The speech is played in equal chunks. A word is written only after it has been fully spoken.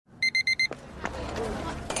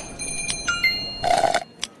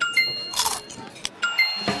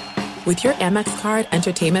With your Amex card,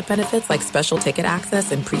 entertainment benefits like special ticket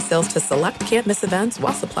access and pre-sales to select can't-miss events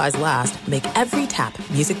while supplies last make every tap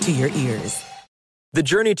music to your ears. The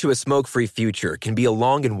journey to a smoke-free future can be a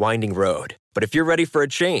long and winding road. But if you're ready for a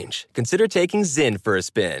change, consider taking Zyn for a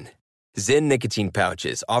spin. Zyn nicotine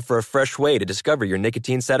pouches offer a fresh way to discover your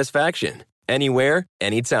nicotine satisfaction. Anywhere,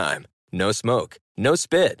 anytime. No smoke, no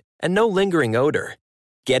spit, and no lingering odor.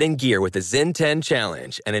 Get in gear with the Zyn 10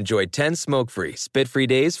 Challenge and enjoy 10 smoke-free, spit-free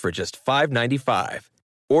days for just $5.95.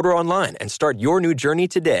 Order online and start your new journey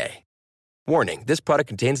today. Warning, this product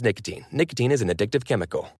contains nicotine. Nicotine is an addictive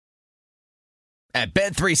chemical. At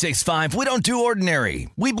Bet365, we don't do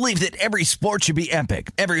ordinary. We believe that every sport should be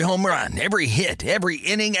epic. Every home run, every hit, every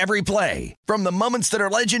inning, every play. From the moments that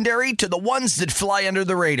are legendary to the ones that fly under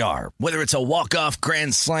the radar. Whether it's a walk-off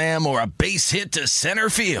grand slam or a base hit to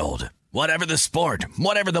center field. Whatever the sport,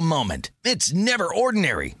 whatever the moment, it's never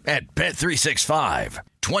ordinary at Bet365.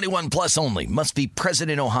 21 plus only. Must be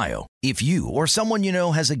present in Ohio. If you or someone you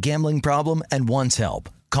know has a gambling problem and wants help,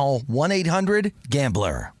 call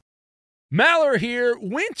 1-800-GAMBLER. Maller here.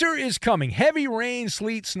 Winter is coming. Heavy rain,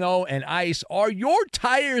 sleet, snow, and ice. Are your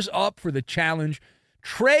tires up for the challenge?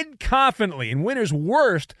 Tread confidently in winter's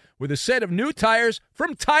worst with a set of new tires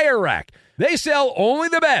from Tire Rack. They sell only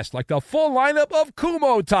the best, like the full lineup of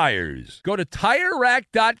Kumho tires. Go to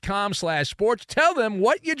TireRack.com/sports. Tell them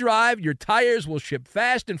what you drive. Your tires will ship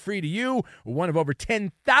fast and free to you. One of over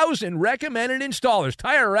 10,000 recommended installers.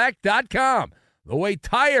 TireRack.com. The way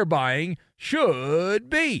tire buying should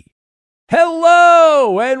be.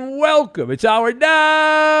 Hello and welcome. It's hour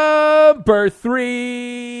number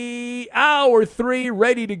 3. Hour 3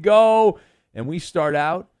 ready to go. And we start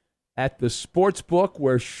out at the sports book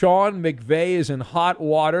where Sean McVay is in hot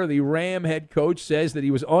water. The Ram head coach says that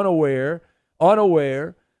he was unaware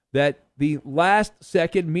that the last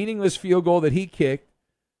second meaningless field goal that he kicked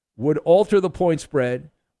would alter the point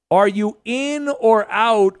spread. Are you in or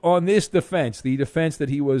out on this defense, the defense that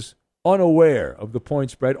he was unaware of the point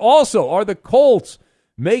spread? Also, are the Colts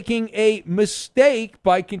making a mistake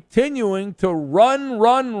by continuing to run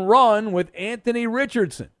with Anthony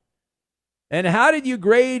Richardson? And how did you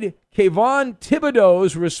grade Kayvon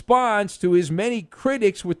Thibodeau's response to his many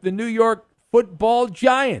critics with the New York Football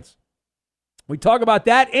Giants? We talk about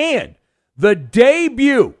that and the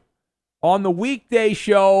debut on the weekday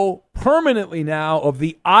show permanently now of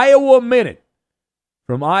the Iowa Minute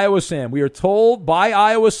from Iowa Sam. We are told by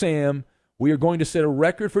Iowa Sam we are going to set a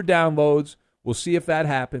record for downloads. We'll see if that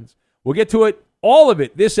happens. We'll get to it, all of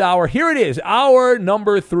it, this hour. Here it is, hour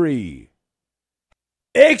number 3.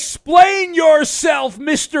 Explain yourself,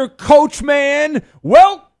 Mr. Coachman.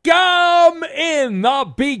 Welcome in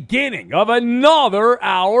the beginning of another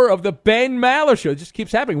hour of the Ben Maller Show. It just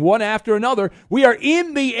keeps happening, one after another. We are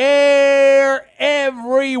in the air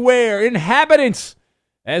everywhere. Inhabitants,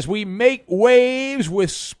 as we make waves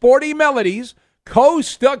with sporty melodies,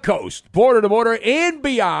 coast to coast, border to border, and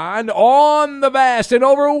beyond, on the vast and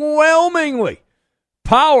overwhelmingly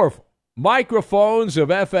powerful microphones of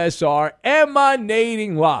FSR,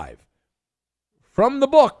 emanating live from the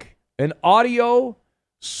book, an audio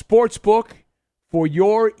sports book for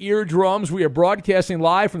your eardrums. We are broadcasting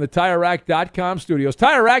live from the TireRack.com studios.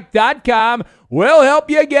 TireRack.com will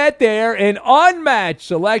help you get there. An unmatched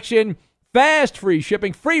selection, fast free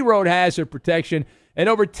shipping, free road hazard protection, and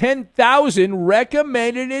over 10,000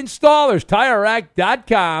 recommended installers.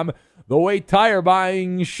 TireRack.com, the way tire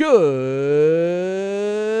buying should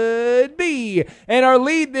be. And our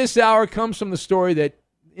lead this hour comes from the story that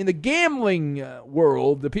in the gambling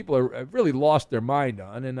world, the people have really lost their mind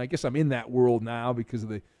on, and I guess I'm in that world now because of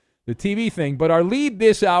the TV thing. But our lead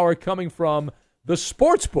this hour coming from the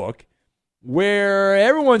sports book, where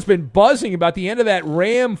everyone's been buzzing about the end of that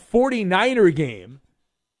Ram 49er game.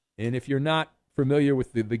 And if you're not familiar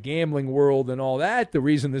with the gambling world and all that, the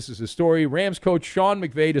reason this is a story, Rams coach Sean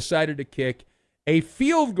McVay decided to kick a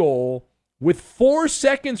field goal with 4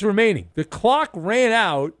 seconds remaining. The clock ran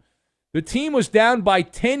out. The team was down by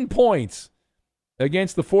 10 points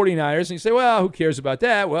against the 49ers. And you say, well, who cares about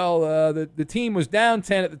that? Well, the team was down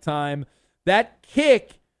 10 at the time. That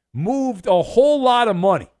kick moved a whole lot of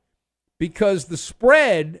money because the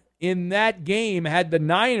spread in that game had the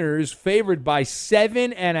Niners favored by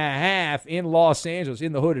 7.5 in Los Angeles,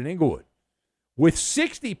 in the hood in Inglewood, with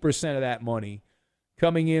 60% of that money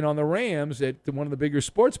coming in on the Rams at one of the bigger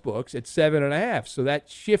sports books at 7.5. So that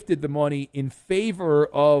shifted the money in favor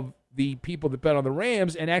of the people that bet on the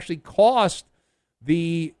Rams and actually cost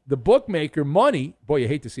the bookmaker money. Boy, you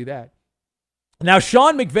hate to see that. Now,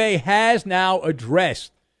 Sean McVay has now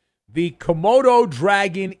addressed the Komodo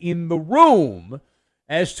dragon in the room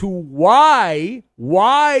as to why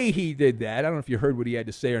he did that. I don't know if you heard what he had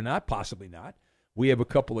to say or not, possibly not. We have a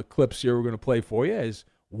couple of clips here we're going to play for you. As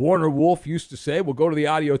Warner Wolf used to say, we'll go to the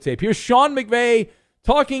audio tape. Here's Sean McVay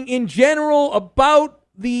talking in general about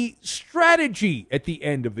the strategy at the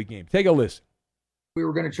end of the game. Take a listen. We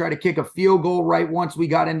were going to try to kick a field goal right once we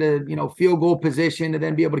got into, field goal position to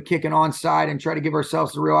then be able to kick an onside and try to give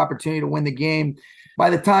ourselves a real opportunity to win the game. By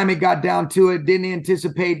the time it got down to it, didn't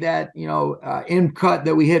anticipate that, in cut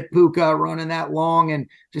that we hit Puka running that long, and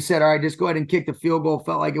just said, all right, just go ahead and kick the field goal.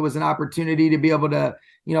 Felt like it was an opportunity to be able to,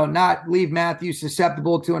 not leave Matthew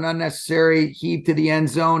susceptible to an unnecessary heave to the end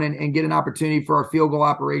zone and get an opportunity for our field goal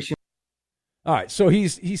operation. All right. So he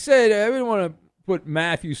said, I didn't want to put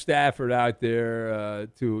Matthew Stafford out there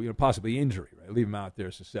to possibly injury, right? Leave him out there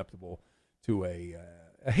susceptible to a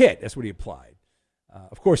hit. That's what he applied.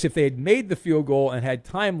 Of course, if they had made the field goal and had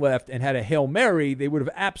time left and had a Hail Mary, they would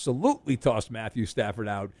have absolutely tossed Matthew Stafford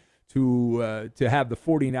out to have the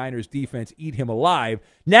 49ers defense eat him alive.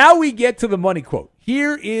 Now we get to the money quote.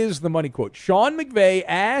 Here is the money quote. Sean McVay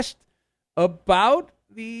asked about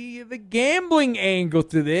the gambling angle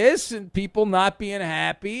to this and people not being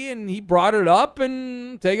happy, and he brought it up,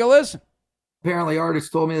 and take a listen. Apparently, artists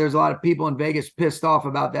told me there's a lot of people in Vegas pissed off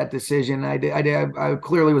about that decision. I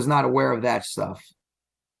clearly was not aware of that stuff.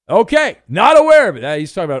 Okay, not aware of it.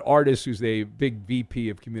 He's talking about Artis, who's a big VP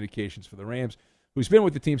of communications for the Rams, who's been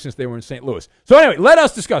with the team since they were in St. Louis. So anyway, let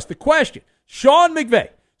us discuss the question. Sean McVay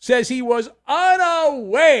says he was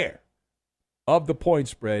unaware of the point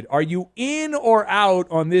spread. Are you in or out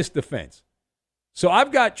on this defense? So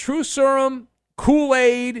I've got True Serum,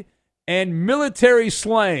 Kool-Aid, and military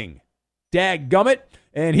slang. Dadgummit.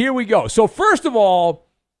 And here we go. So first of all,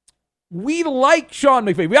 we like Sean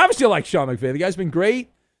McVay. We obviously like Sean McVay. The guy's been great.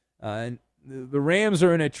 And the Rams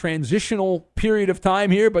are in a transitional period of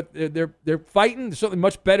time here, but they're fighting. They're certainly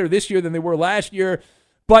much better this year than they were last year.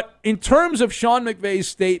 But in terms of Sean McVay's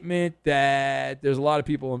statement that there's a lot of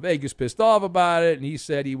people in Vegas pissed off about it, and he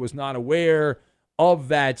said he was not aware of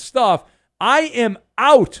that stuff, I am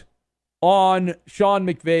out on Sean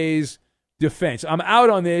McVay's defense. I'm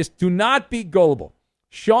out on this. Do not be gullible.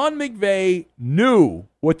 Sean McVay knew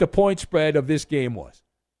what the point spread of this game was.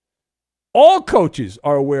 All coaches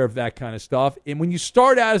are aware of that kind of stuff. And when you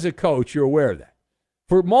start out as a coach, you're aware of that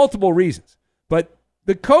for multiple reasons. But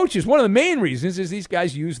the coaches, one of the main reasons is these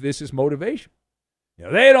guys use this as motivation.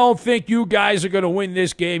 They don't think you guys are going to win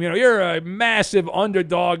this game. You're a massive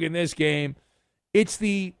underdog in this game. It's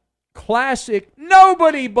the classic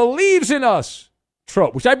nobody believes in us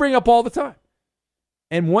trope, which I bring up all the time.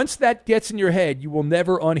 And once that gets in your head, you will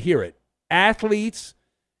never unhear it. Athletes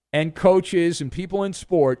and coaches and people in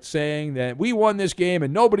sport saying that we won this game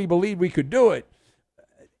and nobody believed we could do it.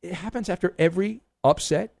 It happens after every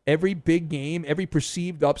upset, every big game, every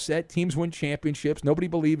perceived upset. Teams win championships. Nobody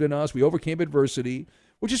believed in us. We overcame adversity,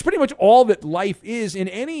 which is pretty much all that life is in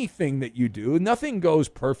anything that you do. Nothing goes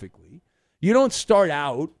perfectly. You don't start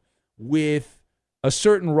out with a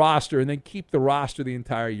certain roster and then keep the roster the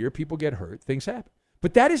entire year. People get hurt. Things happen.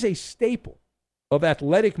 But that is a staple of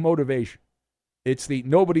athletic motivation. It's the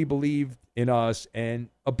nobody believed in us, and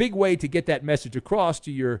a big way to get that message across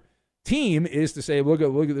to your team is to say, look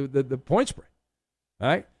at the point spread. All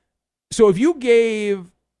right? So if you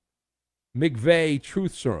gave McVay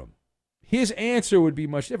truth serum, his answer would be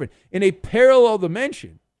much different. In a parallel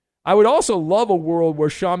dimension, I would also love a world where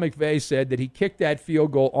Sean McVay said that he kicked that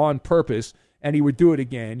field goal on purpose and he would do it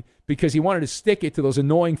again because he wanted to stick it to those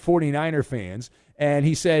annoying 49er fans. And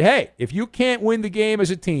he said, hey, if you can't win the game as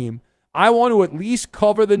a team, I want to at least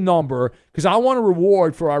cover the number because I want a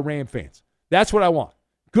reward for our Ram fans. That's what I want.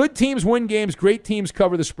 Good teams win games. Great teams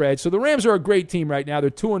cover the spread. So the Rams are a great team right now. They're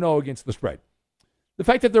 2-0 against the spread. The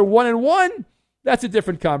fact that they're 1-1, that's a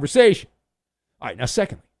different conversation. All right, now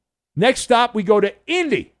secondly, next stop we go to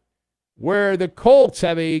Indy, where the Colts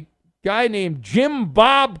have a guy named Jim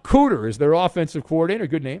Bob Cooter as their offensive coordinator.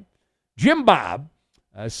 Good name. Jim Bob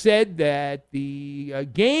said that the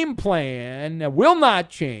game plan will not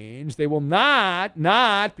change. They will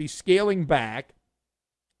not be scaling back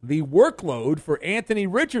the workload for Anthony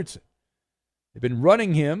Richardson. They've been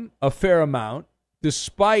running him a fair amount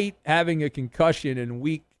despite having a concussion in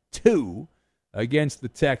week 2 against the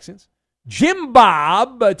Texans. Jim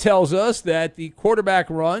Bob tells us that the quarterback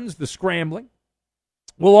runs, the scrambling,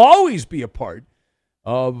 will always be a part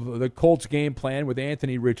of the Colts game plan with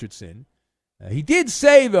Anthony Richardson. He did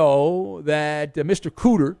say, though, that Mr.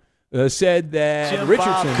 Cooter said that Jim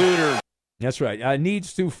Richardson, Cooter. That's right,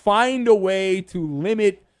 needs to find a way to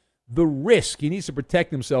limit the risk. He needs to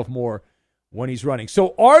protect himself more when he's running.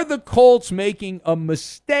 So are the Colts making a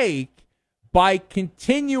mistake by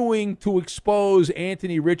continuing to expose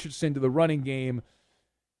Anthony Richardson to the running game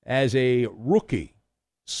as a rookie.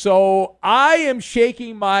 So I am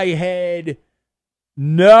shaking my head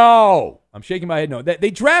no. I'm shaking my head no.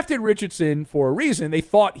 They drafted Richardson for a reason. They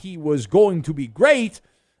thought he was going to be great.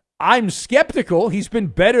 I'm skeptical. He's been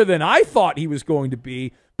better than I thought he was going to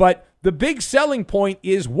be. But the big selling point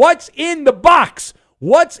is what's in the box?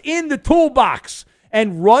 What's in the toolbox?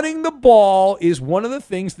 And running the ball is one of the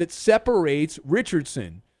things that separates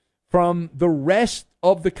Richardson from the rest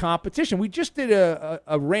of the competition. We just did a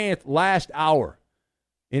rant last hour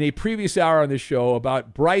in a previous hour on this show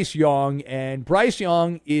about Bryce Young, and Bryce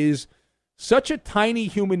Young is such a tiny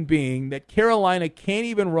human being that Carolina can't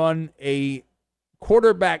even run a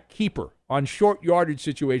quarterback keeper on short yardage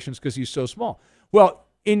situations because he's so small. Well,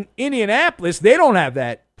 in Indianapolis, they don't have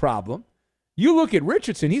that problem. You look at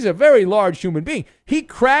Richardson, he's a very large human being. He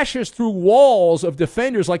crashes through walls of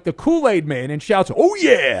defenders like the Kool-Aid Man and shouts, "Oh,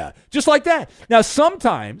 yeah," just like that. Now,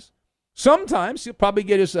 sometimes he'll probably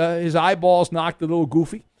get his eyeballs knocked a little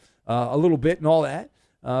goofy, a little bit and all that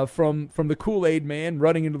from the Kool-Aid Man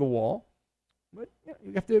running into the wall. But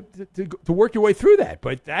you have to work your way through that.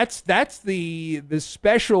 But that's the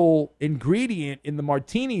special ingredient in the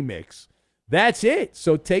martini mix. That's it.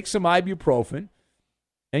 So take some ibuprofen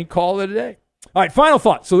and call it a day. All right, final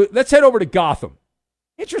thought. So let's head over to Gotham.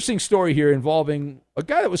 Interesting story here involving a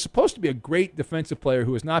guy that was supposed to be a great defensive player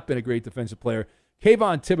who has not been a great defensive player,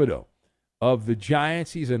 Kayvon Thibodeau of the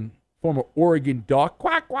Giants. He's a former Oregon Duck,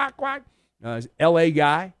 quack, quack, quack. L.A.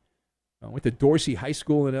 guy. Went to Dorsey High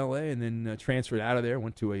School in L.A. and then transferred out of there,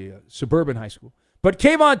 went to a suburban high school. But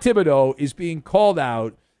Kayvon Thibodeau is being called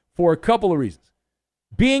out for a couple of reasons.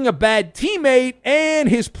 Being a bad teammate and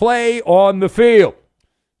his play on the field.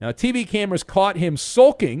 Now, TV cameras caught him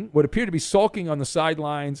sulking, what appeared to be sulking on the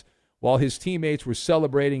sidelines while his teammates were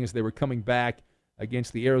celebrating as they were coming back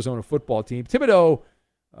against the Arizona football team. Thibodeau,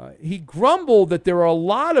 he grumbled that there are a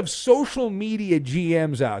lot of social media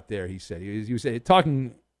GMs out there, he said. He was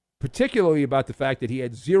talking particularly about the fact that he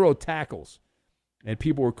had 0 tackles, and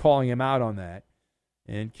people were calling him out on that.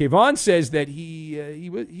 And Kayvon says that he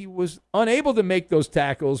was unable to make those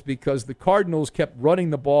tackles because the Cardinals kept running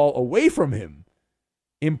the ball away from him,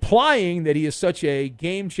 implying that he is such a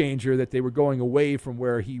game changer that they were going away from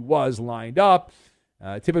where he was lined up.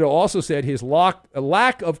 Thibodeau also said his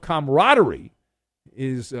lack of camaraderie,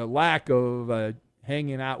 his lack of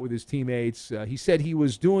hanging out with his teammates. He said he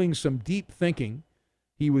was doing some deep thinking.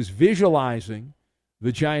 He was visualizing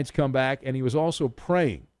the Giants come back, and he was also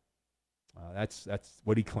praying. That's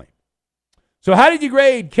what he claimed. So how did you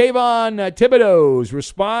grade Kayvon Thibodeau's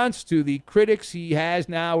response to the critics he has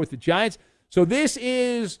now with the Giants? So this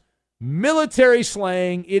is military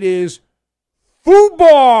slang. It is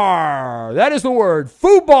FUBAR. That is the word,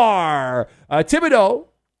 FUBAR. Thibodeau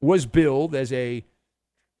was billed as a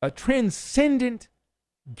transcendent,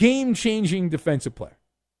 game-changing defensive player.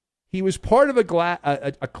 He was part of a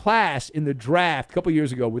class in the draft a couple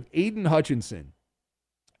years ago with Aiden Hutchinson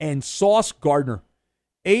and Sauce Gardner.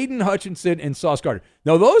 Aiden Hutchinson and Sauce Gardner.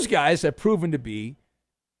 Now, those guys have proven to be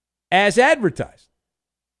as advertised.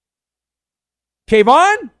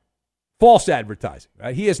 Kayvon, false advertising.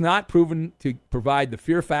 Right? He has not proven to provide the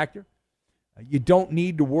fear factor. You don't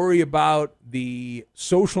need to worry about the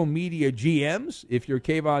social media GMs if you're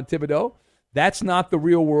Kayvon Thibodeau. That's not the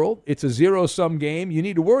real world. It's a zero-sum game. You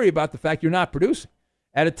need to worry about the fact you're not producing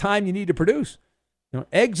at a time you need to produce.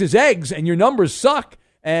 Eggs is eggs, and your numbers suck.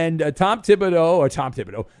 And Kayvon,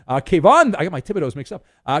 I got my Thibodeaus mixed up.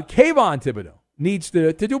 Kayvon Thibodeau needs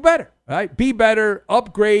to do better, right? Be better,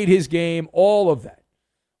 upgrade his game, all of that.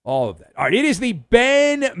 All right, it is the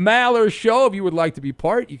Ben Maller Show. If you would like to be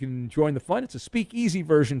part, you can join the fun. It's a speakeasy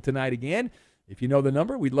version tonight again. If you know the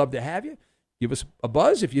number, we'd love to have you. Give us a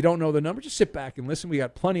buzz. If you don't know the number, just sit back and listen. We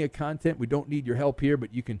got plenty of content. We don't need your help here,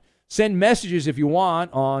 but you can send messages if you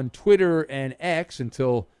want on Twitter and X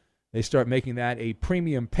until they start making that a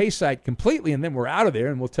premium pay site completely, and then we're out of there,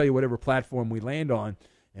 and we'll tell you whatever platform we land on,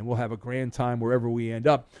 and we'll have a grand time wherever we end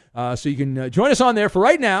up. So you can join us on there for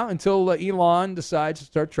right now until Elon decides to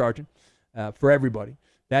start charging for everybody.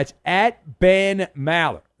 That's at Ben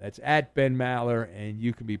Maller. That's at Ben Maller, and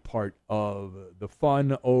you can be part of the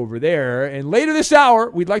fun over there. And later this hour,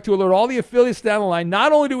 we'd like to alert all the affiliates down the line.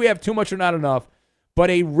 Not only do we have too much or not enough, but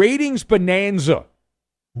a ratings bonanza.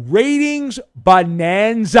 Ratings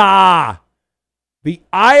bonanza. The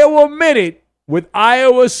Iowa Minute with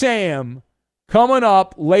Iowa Sam coming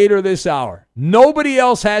up later this hour. Nobody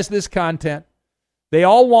else has this content. They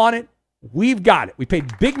all want it. We've got it. We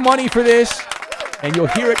paid big money for this, and you'll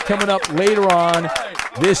hear it coming up later on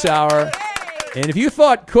this hour. And if you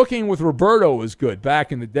thought cooking with Roberto was good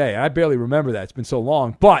back in the day, I barely remember that. It's been so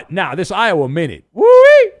long. But now, this Iowa Minute.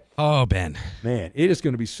 Woo-wee! Oh, Ben. Man, it is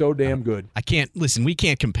going to be so damn good. I can't, listen, we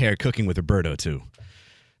can't compare cooking with Roberto to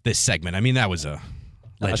this segment. I mean, that was a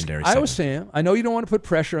legendary segment. I was saying, I know you don't want to put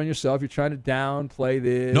pressure on yourself. You're trying to downplay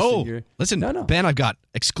this. No. Listen, Ben, I've got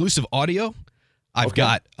exclusive audio. I've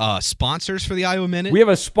got sponsors for the Iowa Minute. We have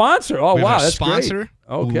a sponsor. Oh, wow, that's great. We have a sponsor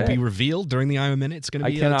who will be revealed during the Iowa Minute. It's going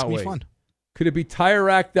to be fun. Could it be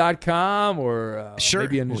TireRack.com or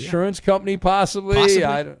maybe an insurance company possibly?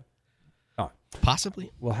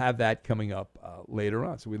 Possibly. We'll have that coming up later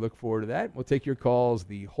on. So we look forward to that. We'll take your calls,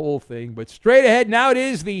 the whole thing. But straight ahead, now it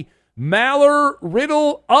is the Maller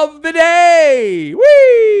Riddle of the Day.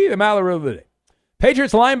 Whee! The Maller Riddle of the Day.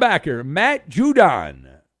 Patriots linebacker Matt Judon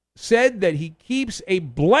said that he keeps a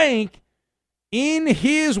blank in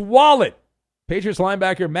his wallet. Patriots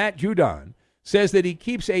linebacker Matt Judon says that he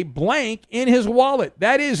keeps a blank in his wallet.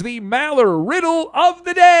 That is the Maller Riddle of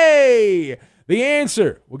the Day. The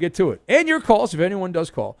answer, we'll get to it. And your calls, if anyone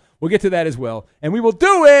does call. We'll get to that as well. And we will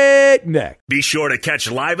do it next. Be sure to catch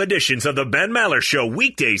live editions of The Ben Maller Show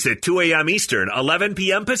weekdays at 2 a.m. Eastern, 11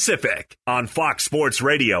 p.m. Pacific on Fox Sports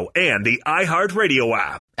Radio and the iHeartRadio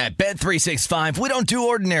app. At Bet365, we don't do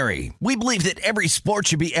ordinary. We believe that every sport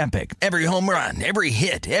should be epic. Every home run, every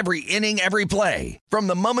hit, every inning, every play. From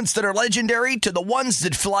the moments that are legendary to the ones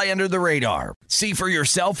that fly under the radar. See for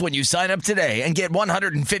yourself when you sign up today and get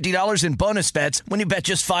 $150 in bonus bets when you bet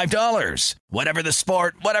just $5. Whatever the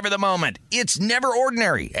sport, whatever the moment, it's never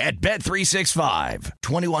ordinary at Bet365.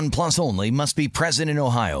 21 plus only. Must be present in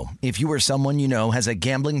Ohio. If you or someone you know has a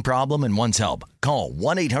gambling problem and wants help, call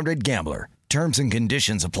 1-800-GAMBLER. Terms and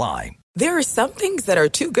conditions apply. There are some things that are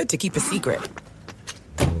too good to keep a secret.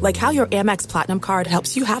 Like how your Amex Platinum card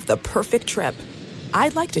helps you have the perfect trip.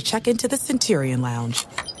 I'd like to check into the Centurion Lounge.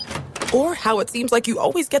 Or how it seems like you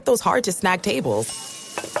always get those hard-to-snag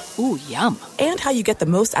tables. Ooh, yum. And how you get the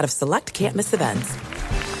most out of select can't-miss events.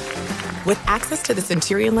 With access to the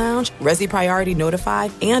Centurion Lounge, Resi Priority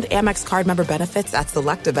Notified, and Amex card member benefits at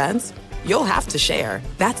select events, you'll have to share.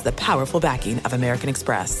 That's the powerful backing of American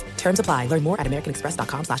Express. Terms apply. Learn more at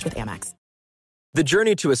americanexpress.com/withAmex. The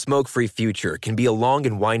journey to a smoke-free future can be a long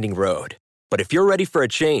and winding road. But if you're ready for a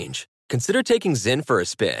change, consider taking Zyn for a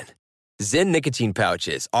spin. Zyn nicotine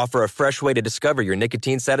pouches offer a fresh way to discover your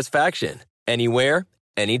nicotine satisfaction. Anywhere,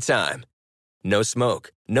 anytime. No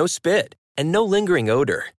smoke, no spit, and no lingering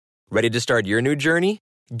odor. Ready to start your new journey?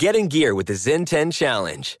 Get in gear with the Zyn 10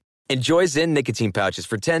 Challenge. Enjoy Zyn nicotine pouches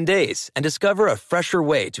for 10 days and discover a fresher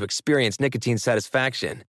way to experience nicotine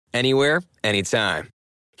satisfaction. Anywhere, anytime.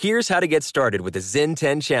 Here's how to get started with the Zyn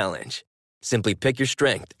 10 Challenge. Simply pick your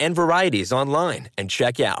strength and varieties online and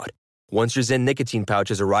check out. Once your Zyn nicotine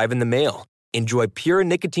pouches arrive in the mail, enjoy pure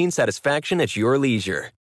nicotine satisfaction at your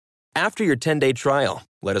leisure. After your 10-day trial,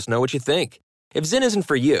 let us know what you think. If Zyn isn't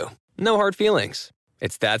for you, no hard feelings.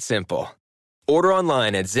 It's that simple. Order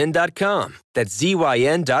online at Zyn.com, that's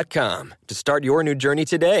ZYN.com, to start your new journey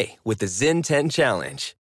today with the Zyn 10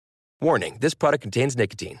 Challenge. Warning, this product contains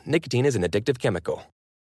nicotine. Nicotine is an addictive chemical.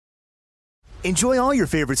 Enjoy all your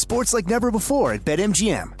favorite sports like never before at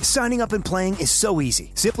BetMGM. Signing up and playing is so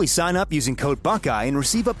easy. Simply sign up using code Buckeye and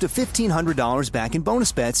receive up to $1,500 back in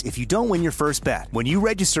bonus bets if you don't win your first bet. When you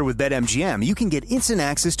register with BetMGM, you can get instant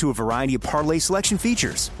access to a variety of parlay selection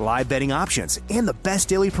features, live betting options, and the best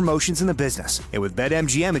daily promotions in the business. And with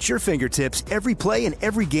BetMGM at your fingertips, every play and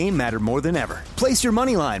every game matter more than ever. Place your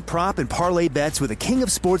moneyline, prop, and parlay bets with the king of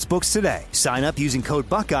sportsbooks today. Sign up using code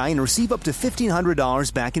Buckeye and receive up to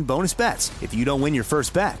 $1,500 back in bonus bets if you don't win your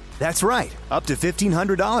first bet. That's right, up to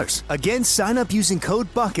 $1,500. Again, sign up using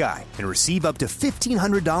code Buckeye and receive up to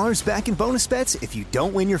 $1,500 back in bonus bets if you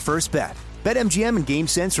don't win your first bet. BetMGM and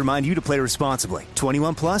GameSense remind you to play responsibly.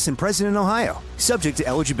 21 plus and present in Ohio. Subject to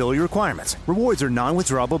eligibility requirements. Rewards are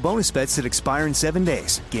non-withdrawable bonus bets that expire in 7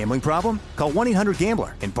 days. Gambling problem? Call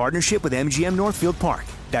 1-800-GAMBLER in partnership with MGM Northfield Park.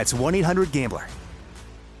 That's 1-800-GAMBLER.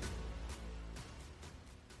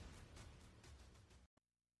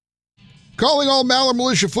 Calling all Maller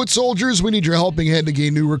Militia foot soldiers, we need your helping hand to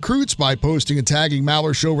gain new recruits by posting and tagging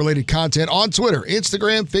Maller Show-related content on Twitter,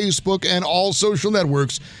 Instagram, Facebook, and all social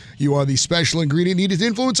networks. You are the special ingredient needed to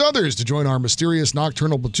influence others to join our mysterious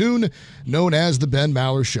nocturnal platoon known as the Ben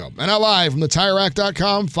Maller Show. And now live from the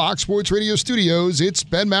TireRack.com Fox Sports Radio studios, it's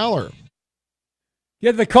Ben Maller.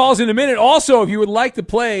 Get the calls in a minute. Also, if you would like to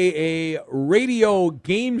play a radio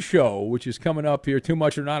game show, which is coming up here, Too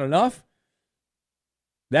Much or Not Enough,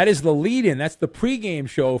 that is the lead-in. That's the pregame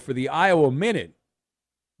show for the Iowa Minute.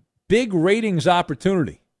 Big ratings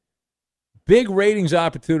opportunity. Big ratings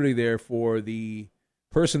opportunity there for the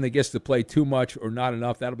person that gets to play too much or not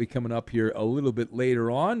enough. That'll be coming up here a little bit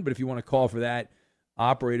later on. But if you want to call for that,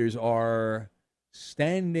 operators are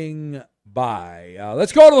standing by.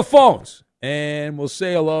 Let's go to the phones, and we'll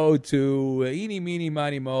say hello to Eeny, Meeny,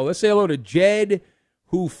 Miny, Mo. Let's say hello to Jed,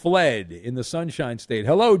 who fled in the Sunshine State.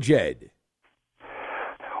 Hello, Jed.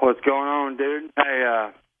 What's going on, dude? Hey,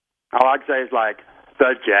 all I'd say is like,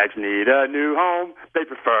 the Jags need a new home. They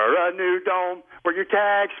prefer a new dome where your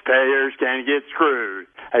taxpayers can get screwed.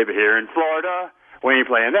 Hey, but here in Florida, we ain't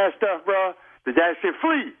playing that stuff, bro. The Jags get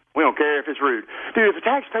free. We don't care if it's rude. Dude, if a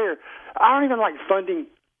taxpayer, I don't even like funding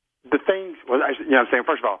the things, well, you know what I'm saying?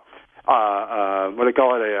 First of all, what do they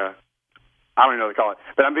call it? I don't even know what they call it.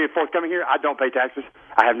 But I'm being forthcoming here. I don't pay taxes.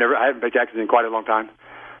 I haven't paid taxes in quite a long time.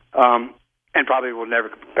 And probably will never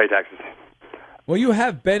pay taxes. Well, you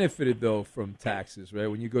have benefited, though, from taxes, right?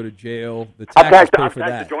 When you go to jail, the taxes pay for that.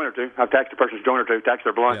 I've taxed a joint or two. I've taxed a person's joint or two, taxed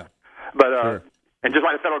their blunt. Yeah. But, sure. And just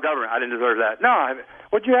like the federal government, I didn't deserve that. No,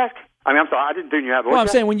 what'd you ask? I mean, I'm sorry, I didn't do you have. Well, I'm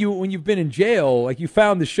saying when you've been in jail, like you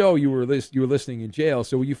found the show, you were listening in jail.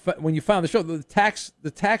 So when you found the show, the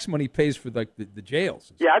tax money pays for like the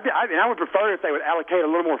jails. Yeah, I would prefer if they would allocate a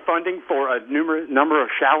little more funding for a number of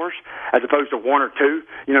showers as opposed to one or two.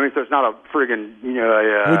 You know what I mean? So it's not a friggin'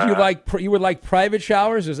 you would like private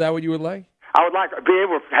showers? Is that what you would like? I would like to be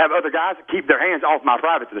able to have other guys keep their hands off my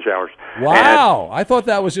privates in the showers. Wow, I thought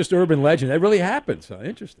that was just urban legend. That really happens. Huh?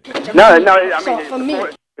 Interesting. No, I mean.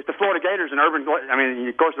 It's the Florida Gators and Urban. I mean,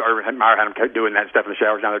 of course, Urban Meyer had them doing that stuff in the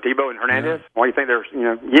showers down there. Tebow and Hernandez. Yeah. Why do you think they're,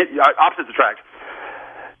 opposites attract?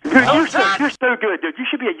 Dude, you're so good, dude. You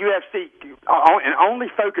should be a UFC and only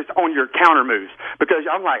focus on your counter moves. Because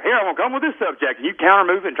I'm like, here, I'm going to come with this subject, and you counter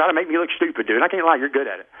move it and try to make me look stupid, dude. And I can't lie, you're good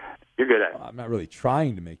at it. You're good at it. Well, I'm not really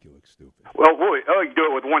trying to make you look stupid. Well, boy, you do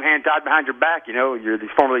it with one hand tied behind your back. You know, you're these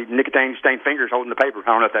formerly nicotine-stained fingers holding the paper. I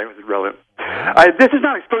don't know if that was relevant. This is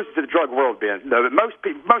not exclusive to the drug world, Ben. Though most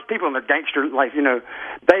people in their gangster life, you know,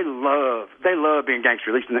 they love being gangster.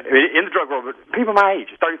 At least in the drug world, but people my age,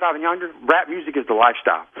 35 and younger, rap music is the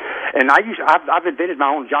lifestyle. And I've invented my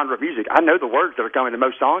own genre of music. I know the words that are coming to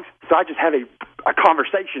most songs, so I just have a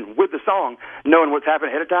conversation with the song, knowing what's happening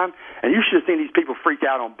ahead of time. And you should have seen these people freak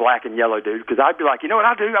out on Black and Yellow, dude, because I'd be like, you know what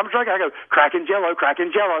I do? I'm drinking. I go, cracking Jello.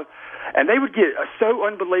 And they would get so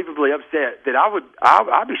unbelievably upset that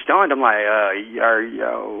I'd be stunned. I'm like, where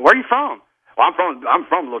are you from? Well, I'm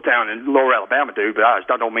from a little town in Lower Alabama, dude, but I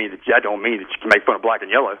don't mean that you can make fun of Black and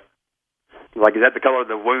Yellow. Like, is that the color of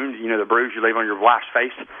the wound, you know, the bruise you leave on your wife's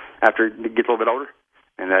face after it gets a little bit older?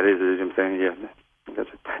 And that is I'm saying, yeah. That's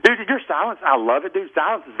it. Dude, your silence, I love it, dude.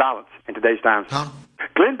 Silence is violence in today's times. Huh?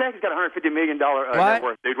 Glenn Beck has got $150 million net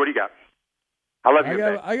worth, dude. What do you got? I love you.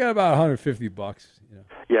 I got about $150. You know.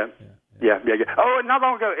 Yeah. Oh, not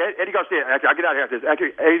long ago, Eddie Garcia. I'll get out of here after this.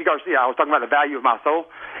 Actually, Eddie Garcia, I was talking about the value of my soul,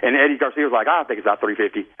 and Eddie Garcia was like, I think it's about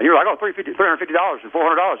 $350. And you were like, oh, $350 and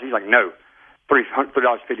 $400. He's like, no.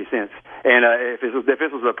 $3.50. And if this was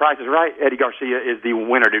the Price is Right, Eddie Garcia is the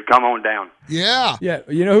winner, dude. Come on down. Yeah.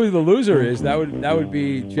 You know who the loser is? That would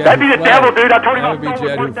be Jed. That'd be the devil, dude. I told you that would be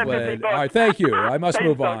Jed who fled. All right, thank you. I must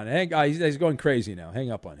move on. He's going crazy now. Hang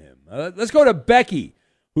up on him. Let's go to Becky,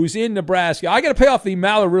 who's in Nebraska. I got to pay off the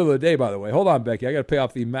Malarill of the day, by the way. Hold on, Becky. I got to pay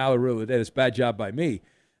off the Malarill of the day. That's a bad job by me.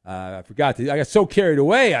 I forgot to. I got so carried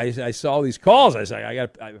away. I saw all these calls. I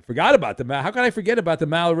forgot about the. How can I forget about the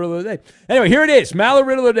Malarill of the day? Anyway, here it is.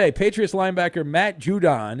 Malarill of the day. Patriots linebacker Matt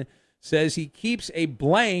Judon says he keeps a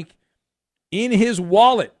blank in his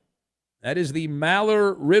wallet. That is the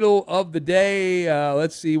Malarill of the day.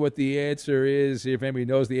 Let's see what the answer is. See if anybody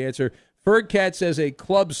knows the answer. Fergcat says a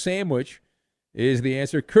club sandwich is the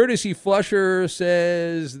answer. Courtesy Flusher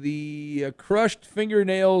says the crushed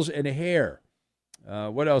fingernails and hair.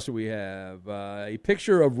 What else do we have? A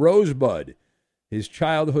picture of Rosebud, his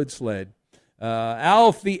childhood sled.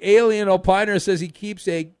 Alf, the alien opiner, says he keeps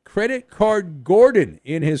a credit card Gordon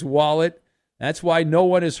in his wallet. That's why no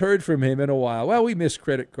one has heard from him in a while. Well, we miss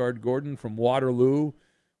credit card Gordon from Waterloo.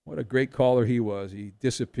 What a great caller he was. He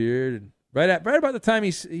disappeared. And right about the time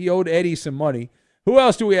he owed Eddie some money. Who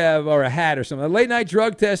else do we have? Or a hat or something. A late-night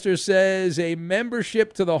drug tester says a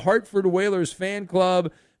membership to the Hartford Whalers fan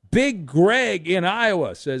club. Big Greg in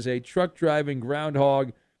Iowa says a truck-driving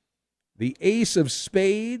groundhog. The Ace of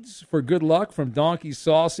Spades for good luck from Donkey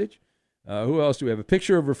Sausage. Who else do we have? A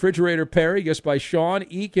picture of Refrigerator Perry, guessed by Sean.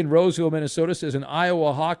 Eek in Roseville, Minnesota, says an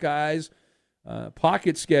Iowa Hawkeyes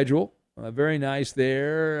pocket schedule. Very nice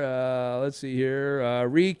there. Let's see here.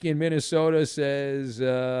 Reek in Minnesota says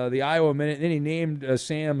the Iowa Minute. And then he named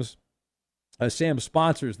Sam's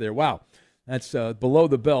sponsors there. Wow. That's below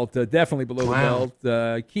the belt, definitely below the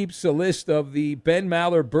belt. Keeps a list of the Ben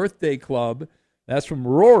Maller Birthday Club. That's from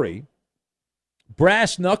Rory.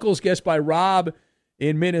 Brass Knuckles, guessed by Rob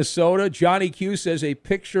in Minnesota. Johnny Q says a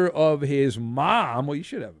picture of his mom. Well, you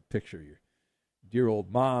should have a picture of your dear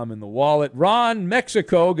old mom in the wallet. Ron,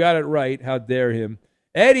 Mexico, got it right. How dare him.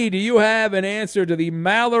 Eddie, do you have an answer to the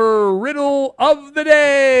Maller riddle of the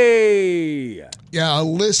day? Yeah, a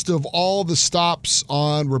list of all the stops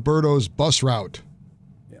on Roberto's bus route.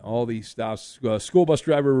 Yeah, all these stops. School bus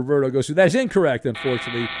driver Roberto goes through. That is incorrect,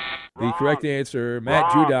 unfortunately. The correct answer, Matt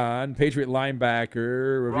Judon, Patriot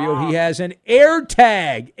linebacker, revealed he has an air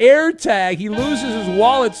tag. Air tag. He loses his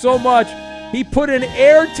wallet so much, he put an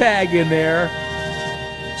air tag in there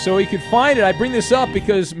so he could find it. I bring this up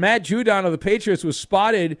because Matt Judon of the Patriots was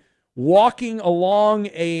spotted walking along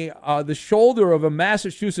the shoulder of a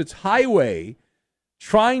Massachusetts highway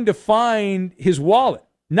trying to find his wallet.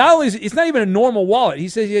 Not only it's not even a normal wallet. He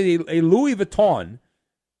says he has a Louis Vuitton,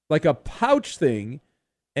 like a pouch thing,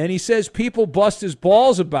 and he says people bust his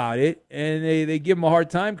balls about it, and they give him a hard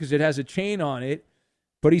time because it has a chain on it.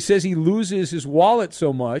 But he says he loses his wallet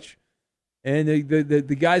so much. And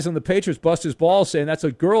the guys on the Patriots bust his balls saying, that's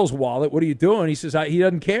a girl's wallet. What are you doing? He says he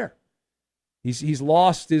doesn't care. He's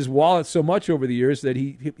lost his wallet so much over the years that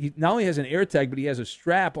he not only has an air tag, but he has a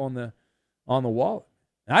strap on the wallet.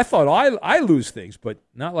 And I thought I lose things, but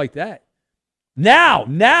not like that.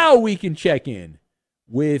 Now we can check in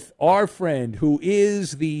with our friend who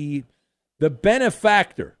is the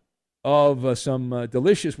benefactor of some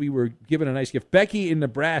delicious. We were given a nice gift. Becky in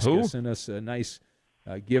Nebraska sent us a nice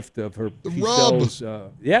gift of her rub.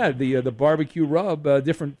 The barbecue rub. A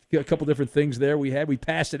couple different things there we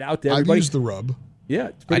passed it out to everybody. I've used the rub. Yeah,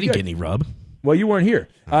 I didn't get any rub. Well, you weren't here.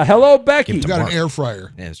 Hello, Becky. You got an air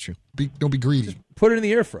fryer. Yeah, that's true. Don't be greedy. Just put it in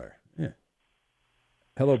the air fryer. Yeah.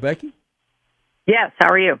 Hello, Becky. Yes. How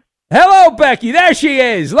are you? Hello, Becky. There she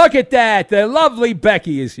is. Look at that. The lovely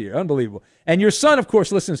Becky is here. Unbelievable. And your son, of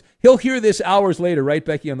course, listens. He'll hear this hours later, right,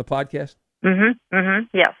 Becky, on the podcast?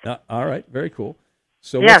 Yes. All right. Very cool.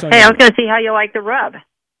 So yes. Hey, I was going to see how you like the rub.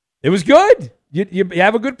 It was good. You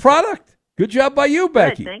have a good product. Good job by you,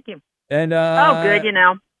 Becky. Good, thank you. And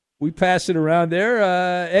good. We passed it around there.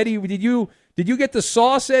 Eddie, did you get the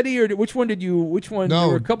sauce, Eddie, or which one did you? Which one? No. There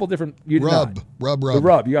were a couple different. Rub. The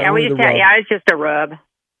rub. You got we just had. Yeah, it's just a rub.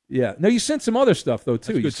 Yeah. No, you sent some other stuff though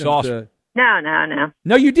too. That's you good sent, sauce. No.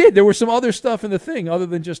 No, you did. There were some other stuff in the thing other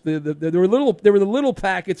than just there were the little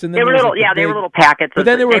packets and then they were little. They were little packets. But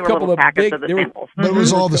then there were a couple of big. Of the samples. But it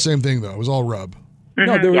was all the same thing though. It was all rub.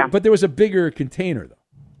 No, but there was a bigger container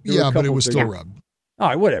though. But it was still rub. All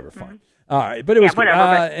right, whatever, fine. All right, but it was whatever.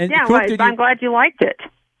 I'm glad you liked it.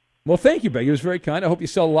 Well, thank you, Becky. It was very kind. I hope you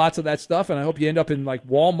sell lots of that stuff, and I hope you end up in like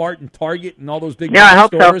Walmart and Target and all those big I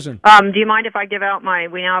hope stores. So. Do you mind if I give out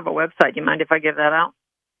we now have a website. Do you mind if I give that out?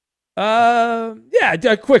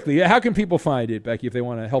 Quickly. How can people find it, Becky, if they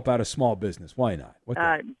want to help out a small business? Why not?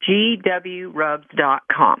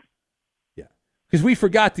 GWRubs.com. Yeah, because we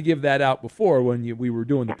forgot to give that out before when we were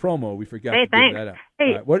doing the promo. We forgot to give that out.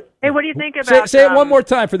 Hey, right, what do you think about... Say it one more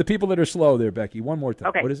time for the people that are slow there, Becky. One more time.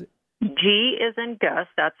 Okay. What is it? G is in Gus.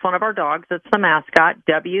 That's one of our dogs. That's the mascot.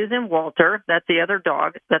 W is in Walter. That's the other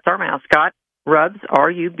dog. That's our mascot. Rubs,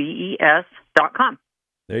 RUBES.com.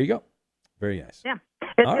 There you go. Very nice. Yeah.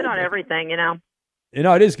 It's good on everything, You know,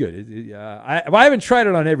 it is good. I haven't tried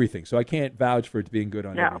it on everything, so I can't vouch for it being good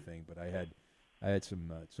on everything. But I had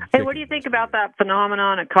some. Hey, what do you think about that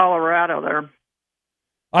phenomenon in Colorado there?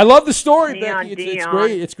 I love the story, Becky. It's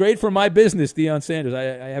great. It's great for my business, Deion Sanders. I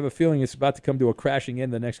have a feeling it's about to come to a crashing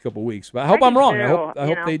end the next couple of weeks. But I hope I'm wrong. I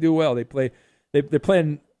hope they do well. They're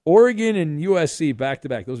playing Oregon and USC back to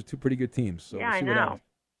back. Those are two pretty good teams. So I know.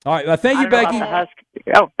 All right. Thank you, Becky.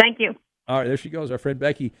 Thank you. All right, there she goes, our friend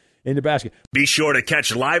Becky in Nebraska. Be sure to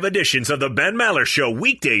catch live editions of the Ben Maller Show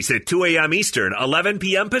weekdays at 2 a.m. Eastern, 11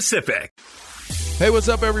 p.m. Pacific. Hey, what's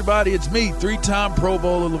up, everybody? It's me, three-time Pro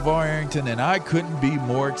Bowler LeVar Arrington, and I couldn't be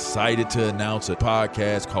more excited to announce a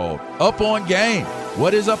podcast called Up On Game.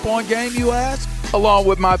 What is Up On Game, you ask? Along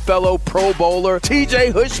with my fellow Pro Bowler,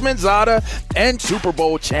 TJ Hushmanzada, and Super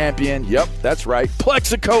Bowl champion, yep, that's right,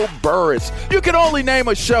 Plexico Burris. You can only name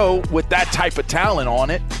a show with that type of talent on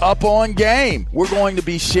it. Up On Game. We're going to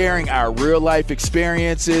be sharing our real-life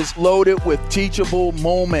experiences loaded with teachable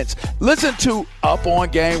moments. Listen to Up On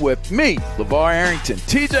Game with me, LeVar Arrington,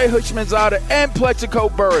 TJ Hushmanzada, and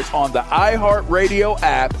Plexico Burris on the iHeartRadio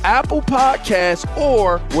app, Apple Podcasts,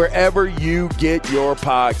 or wherever you get your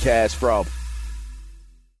podcast from.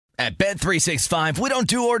 At Bet365, we don't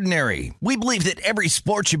do ordinary. We believe that every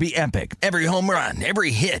sport should be epic. Every home run,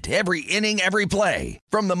 every hit, every inning, every play.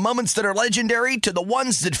 From the moments that are legendary to the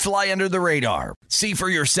ones that fly under the radar. See for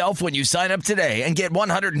yourself when you sign up today and get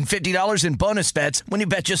 $150 in bonus bets when you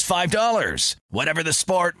bet just $5. Whatever the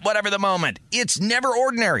sport, whatever the moment, it's never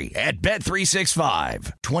ordinary at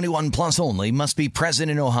Bet365. 21 plus only. Must be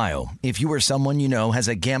present in Ohio. If you or someone you know has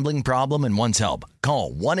a gambling problem and wants help,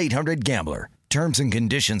 call 1-800-GAMBLER. Terms and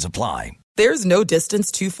conditions apply. There's no distance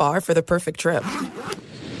too far for the perfect trip.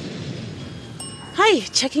 Hi,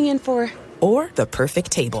 checking in for... Or the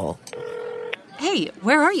perfect table. Hey,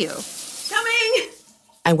 where are you? Coming!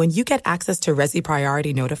 And when you get access to Resi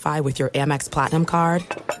Priority Notify with your Amex Platinum card...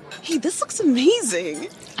 Hey, this looks amazing.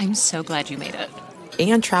 I'm so glad you made it.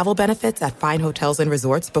 And travel benefits at fine hotels and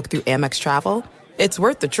resorts booked through Amex Travel, it's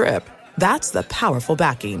worth the trip. That's the powerful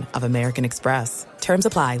backing of American Express. Terms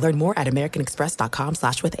apply. Learn more at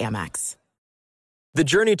americanexpress.com/withAmex. The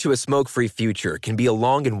journey to a smoke-free future can be a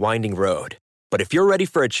long and winding road. But if you're ready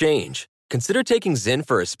for a change, consider taking Zyn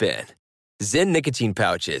for a spin. Zyn nicotine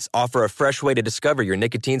pouches offer a fresh way to discover your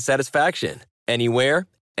nicotine satisfaction. Anywhere,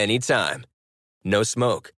 anytime. No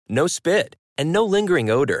smoke, no spit, and no lingering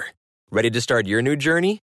odor. Ready to start your new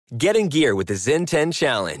journey? Get in gear with the Zyn 10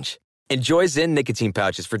 Challenge. Enjoy Zyn nicotine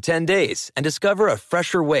pouches for 10 days and discover a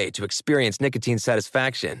fresher way to experience nicotine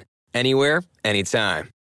satisfaction. Anywhere, anytime.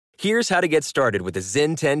 Here's how to get started with the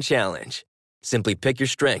Zyn 10 Challenge. Simply pick your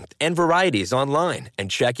strength and varieties online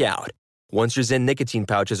and check out. Once your Zyn nicotine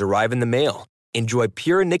pouches arrive in the mail, enjoy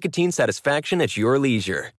pure nicotine satisfaction at your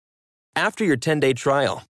leisure. After your 10-day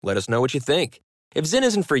trial, let us know what you think. If Zyn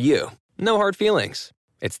isn't for you, no hard feelings.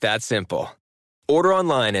 It's that simple. Order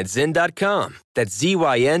online at Zyn.com, that's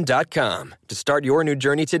ZYN.com, to start your new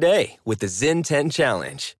journey today with the Zyn 10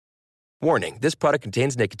 Challenge. Warning, this product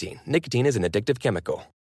contains nicotine. Nicotine is an addictive chemical.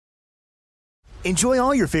 Enjoy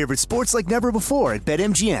all your favorite sports like never before at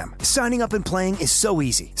BetMGM. Signing up and playing is so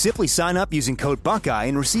easy. Simply sign up using code Buckeye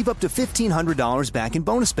and receive up to $1,500 back in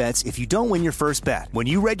bonus bets if you don't win your first bet. When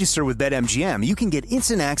you register with BetMGM, you can get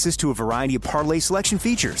instant access to a variety of parlay selection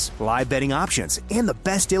features, live betting options, and the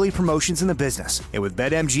best daily promotions in the business. And with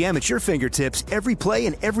BetMGM at your fingertips, every play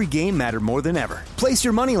and every game matter more than ever. Place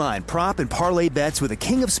your moneyline, prop, and parlay bets with the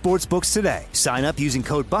king of sportsbooks today. Sign up using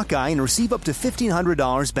code Buckeye and receive up to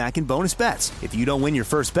 $1,500 back in bonus bets if you don't win your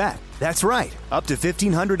first bet. That's right, up to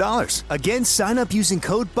 $1,500. Again, sign up using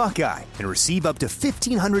code Buckeye and receive up to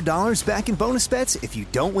 $1,500 back in bonus bets if you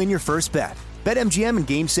don't win your first bet. BetMGM and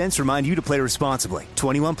GameSense remind you to play responsibly.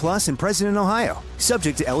 21 plus and present in Ohio.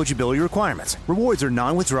 Subject to eligibility requirements. Rewards are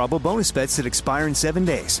non-withdrawable bonus bets that expire in 7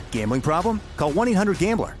 days. Gambling problem? Call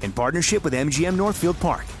 1-800-GAMBLER in partnership with MGM Northfield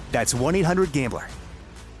Park. That's 1-800-GAMBLER.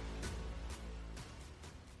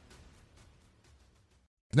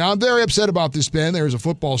 Now, I'm very upset about this, Ben. There's a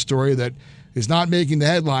football story that is not making the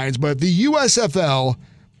headlines, but the USFL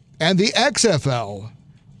and the XFL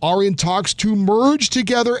are in talks to merge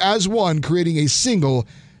together as one, creating a single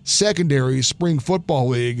secondary spring football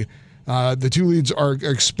league. The two leagues are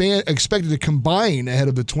expected to combine ahead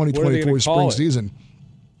of the 2024 spring season.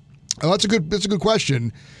 That's a good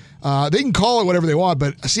question. They can call it whatever they want,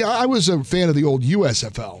 but see, I was a fan of the old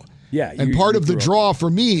USFL. Yeah, and part of the draw for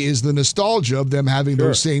me is the nostalgia of them having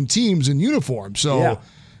those same teams in uniform. So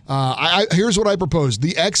here's what I propose.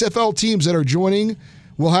 The XFL teams that are joining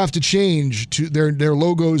will have to change to their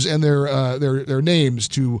logos and their names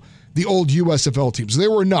to the old USFL teams. There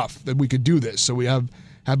were enough that we could do this. So we have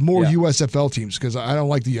more USFL teams because I don't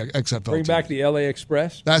like the XFL Bring teams. back the LA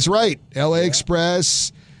Express. That's right. LA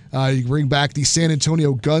Express. You bring back the San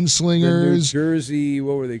Antonio Gunslingers, the New Jersey,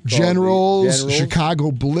 what were they called? Generals,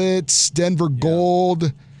 Chicago Blitz, Denver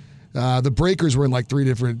Gold. The Breakers were in like 3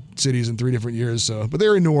 different cities in 3 different years. So, but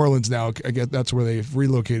they're in New Orleans now. I guess that's where they've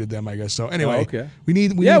relocated them, I guess. So anyway, we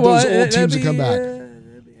need those old teams to come back.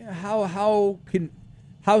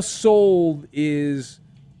 How sold is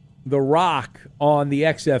The Rock on the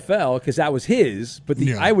XFL? Because that was his. But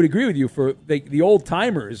I would agree with you for the old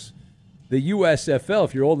timers. The USFL,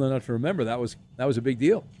 if you're old enough to remember, that was a big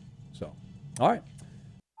deal. So, all right.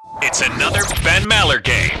 It's another Ben Maller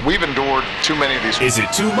game. We've endured too many of these. Is it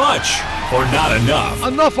too much or not enough?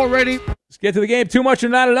 Enough already. Let's get to the game. Too much or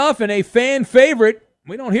not enough, and a fan favorite.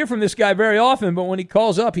 We don't hear from this guy very often, but when he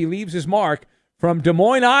calls up, he leaves his mark. From Des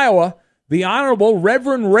Moines, Iowa, the Honorable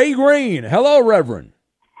Reverend Ray Green. Hello, Reverend.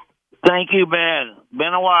 Thank you, Ben.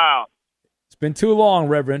 Been a while. It's been too long,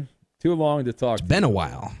 Reverend. Too long to talk. It's been a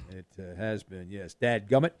while. It has been, yes.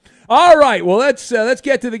 Dadgummit. All right, well, let's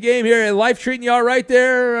get to the game here. Life treating you all right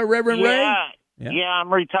there, Reverend Ray? Yeah,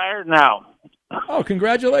 I'm retired now. Oh,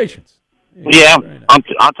 congratulations. Yeah, on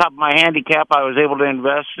top of my handicap, I was able to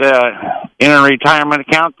invest in a retirement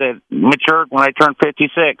account that matured when I turned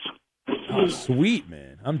 56. Oh, sweet,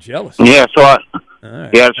 man. I'm jealous. Yeah, so right.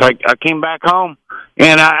 I came back home,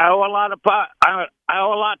 and I owe a lot of pot. I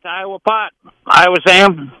owe a lot to Iowa Pot. Iowa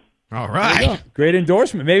Sam. All right. Great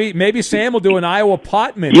endorsement. Maybe Sam will do an Iowa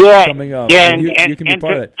Pot minute coming up. Yeah, and you can be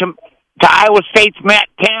part of that. To Iowa State's Matt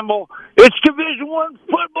Campbell, it's Division I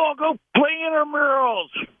football. Go play intramurals.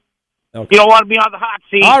 Okay. You don't want to be on the hot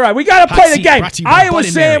seat. All right, we got to play the game. Iowa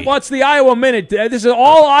Sam wants the Iowa Minute. This is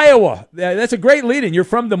all Iowa. That's a great lead-in. You're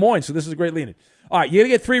from Des Moines, so this is a great lead-in. All right, you got to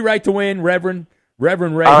get 3 right to win, Reverend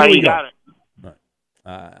Ray. All right, you got it.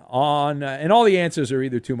 And all the answers are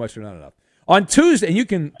either too much or not enough. On Tuesday, and you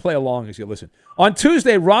can play along as you listen. On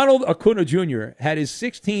Tuesday, Ronald Acuna Jr. had his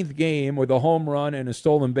 16th game with a home run and a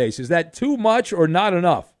stolen base. Is that too much or not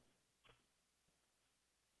enough?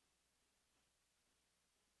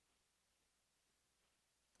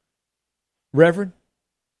 Reverend?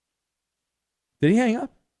 Did he hang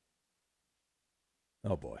up?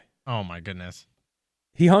 Oh, boy. Oh, my goodness.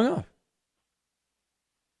 He hung up.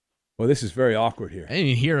 Well, this is very awkward here. I didn't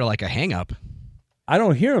even hear like a hang up. I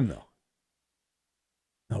don't hear him, though.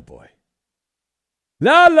 Oh, boy.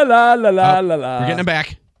 La, la, la, la, la, la, la. We're getting him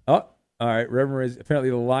back. Oh, all right. Reverend, apparently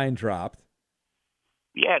the line dropped.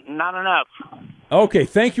 Yeah, not enough. Okay,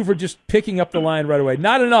 thank you for just picking up the line right away.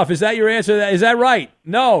 Not enough. Is that your answer? Is that right?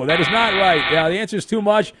 No, that is not right. Yeah, the answer is too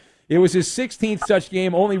much. It was his 16th such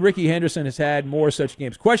game. Only Ricky Henderson has had more such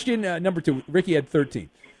games. Question number 2. Ricky had 13.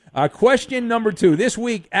 Question number 2. This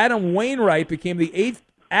week, Adam Wainwright became the 8th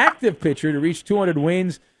active pitcher to reach 200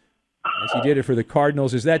 wins, as he did it for the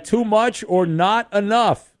Cardinals. Is that too much or not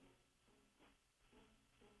enough?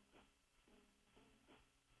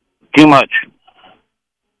 Too much.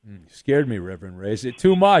 Scared me, Reverend Ray. Is it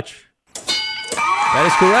too much? That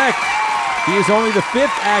is correct. He is only the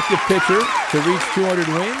 5th active pitcher to reach 200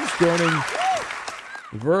 wins, joining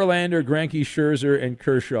Verlander, Greinke, Scherzer, and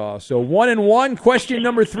Kershaw. So 1-1. Question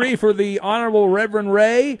number 3 for the Honorable Reverend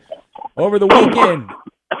Ray. Over the weekend,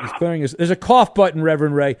 he's clearing his. There's a cough button,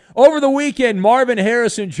 Reverend Ray. Over the weekend, Marvin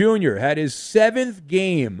Harrison Jr. had his 7th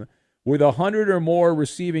game with 100 or more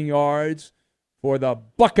receiving yards for the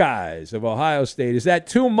Buckeyes of Ohio State. Is that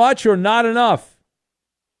too much or not enough?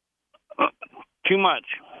 Too much.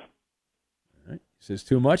 All right. He says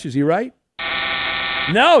too much. Is he right?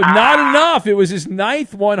 No, not enough. It was his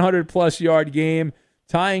 9th 100-plus yard game,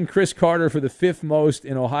 tying Chris Carter for the 5th most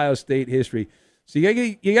in Ohio State history. So you got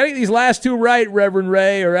to get these last 2 right, Reverend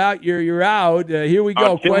Ray, or out. You're out. Here we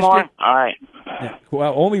go. 2 more? All right. Yeah,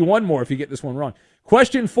 well, only 1 more if you get this one wrong.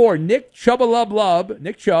 Question 4. Nick Chubb,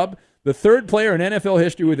 the 3rd player in NFL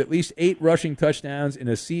history with at least 8 rushing touchdowns in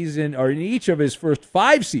a season, or in each of his first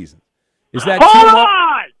 5 seasons. Is that Hold too much?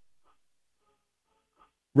 on!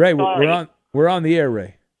 Ray, we're on the air,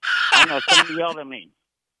 Ray. I know, somebody yelled at me.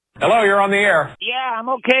 Hello, you're on the air. Yeah, I'm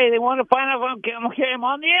okay. They want to find out if I'm okay. I'm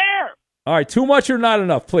on the air. All right, too much or not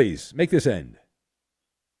enough, please. Make this end.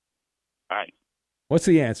 All right. What's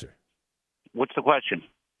the answer? What's the question?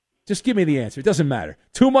 Just give me the answer. It doesn't matter.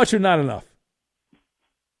 Too much or not enough?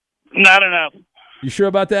 Not enough. You sure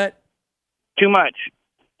about that? Too much.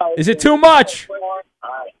 Is it too much?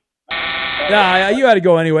 Nah, you had to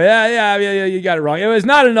go anyway. Yeah, you got it wrong. It was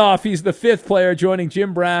not enough. He's the 5th player, joining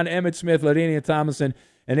Jim Brown, Emmitt Smith, LaDainian Tomlinson,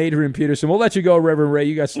 and Adrian Peterson. We'll let you go, Reverend Ray.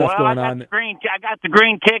 You got stuff going on. I got the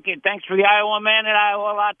green ticket. Thanks for the Iowa man and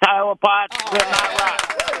Iowa lot to Iowa Pot. Good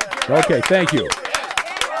night, rock. Okay, thank you.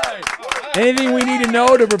 Anything we need to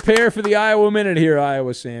know to prepare for the Iowa Minute here,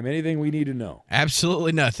 Iowa Sam? Anything we need to know?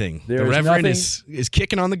 Absolutely nothing. There the is Reverend nothing? is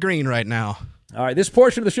kicking on the green right now. All right, this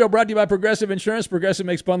portion of the show brought to you by Progressive Insurance. Progressive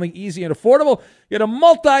makes bundling easy and affordable. Get a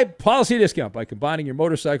multi-policy discount by combining your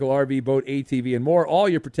motorcycle, RV, boat, ATV, and more. All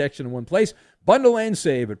your protection in one place. Bundle and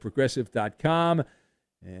save at Progressive.com.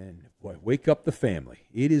 And, boy, wake up the family.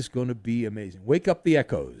 It is going to be amazing. Wake up the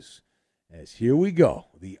echoes. As here we go.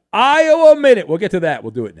 The Iowa Minute. We'll get to that.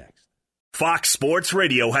 We'll do it next. Fox Sports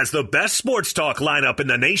Radio has the best sports talk lineup in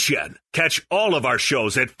the nation. Catch all of our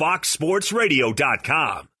shows at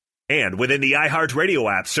foxsportsradio.com. And within the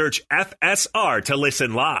iHeartRadio app, search FSR to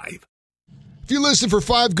listen live. If you listen for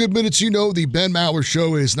 5 good minutes, you know the Ben Maller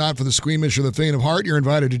Show is not for the squeamish or the faint of heart. You're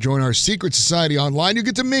invited to join our secret society online. You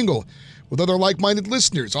get to mingle with other like-minded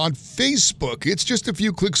listeners on Facebook. It's just a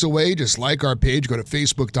few clicks away. Just like our page. Go to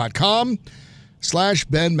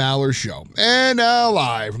facebook.com/Ben Maller Show. And now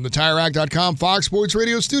live from the TireRack.com Fox Sports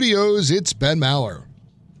Radio studios, it's Ben Maller.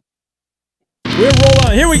 We're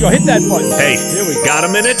rolling. Here we go. Hit that button. Hey, here we go. Got a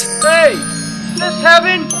minute? Hey, is this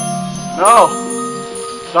heaven? No,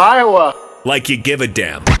 it's Iowa. Like you give a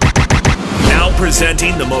damn.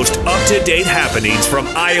 Presenting the most up-to-date happenings from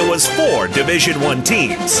Iowa's 4 Division I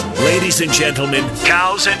teams. Ladies and gentlemen,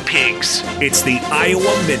 cows and pigs, it's the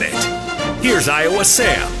Iowa Minute. Here's Iowa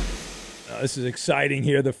Sam. This is exciting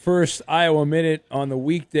here. The first Iowa Minute on the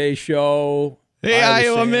weekday show. Hey,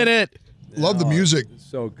 Iowa Minute. Love the music.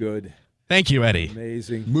 So good. Thank you, Eddie.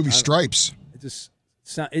 Amazing. Movie Stripes.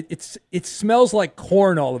 It smells like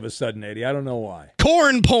corn all of a sudden, Eddie. I don't know why.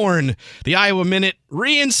 Corn porn. The Iowa Minute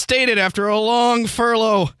reinstated after a long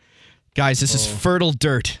furlough. Guys, this is fertile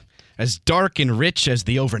dirt, as dark and rich as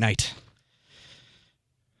the overnight.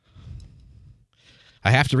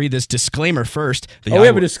 I have to read this disclaimer first. We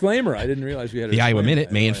have a disclaimer. I didn't realize we had a disclaimer. The Iowa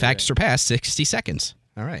Minute may, in fact, surpass 60 seconds.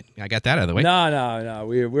 All right. I got that out of the way. No.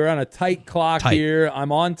 We're on a tight clock here.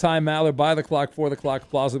 I'm on time, Maller, by the clock, for the clock,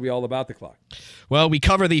 plausibly all about the clock. Well, we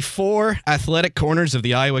cover the 4 athletic corners of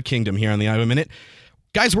the Iowa Kingdom here on the Iowa Minute.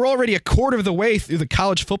 Guys, we're already a quarter of the way through the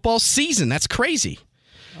college football season. That's crazy.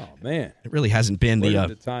 Oh, man. It really hasn't been Where did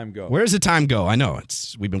the time go? Where's the time go? I know.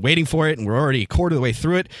 We've been waiting for it, and we're already a quarter of the way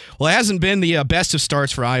through it. Well, it hasn't been the best of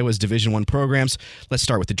starts for Iowa's Division I programs. Let's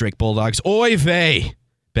start with the Drake Bulldogs. Oy vey,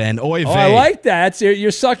 Ben. Oy vey. Oh, I like that. So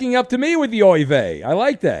you're sucking up to me with the oy vey. I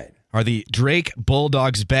like that. Are the Drake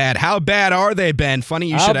Bulldogs bad? How bad are they, Ben? Funny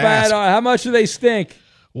you should ask. How much do they stink?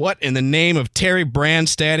 What in the name of Terry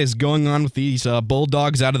Branstad is going on with these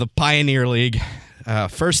Bulldogs out of the Pioneer League?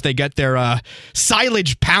 First, they get their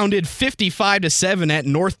silage pounded 55-7 at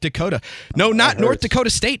North Dakota. No, not North Dakota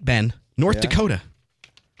State, Ben. North Dakota.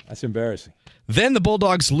 That's embarrassing. Then the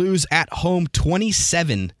Bulldogs lose at home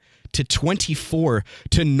 27-24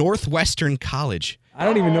 to Northwestern College. I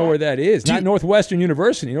don't even know where that is. Not Northwestern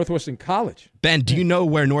University, Northwestern College. Ben, do you know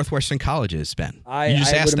where Northwestern College is, Ben? I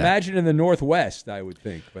would imagine in the Northwest, I would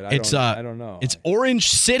think, but I don't know. It's Orange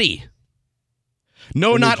City.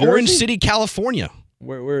 No, In not New Orange Jersey? City, California.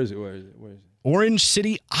 Where is it? Orange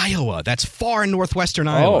City, Iowa. That's far in northwestern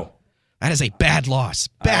Iowa. Oh. That is a bad loss.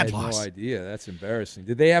 Bad loss. loss. No idea. That's embarrassing.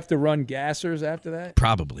 Did they have to run gassers after that?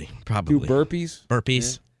 Probably. Do burpees?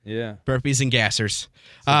 Burpees. Yeah. Burpees and gassers.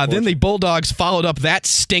 Then the Bulldogs followed up that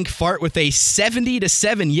stink fart with a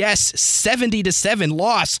 70-7, yes, 70-7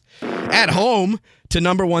 loss at home to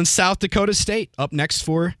number 1 South Dakota State. Up next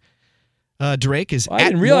for Drake is I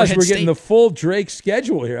didn't realize we're getting the full Drake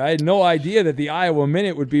schedule here. I had no idea that the Iowa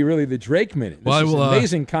Minute would be really the Drake Minute. This is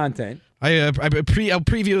amazing content. I'll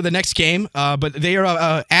preview the next game, but they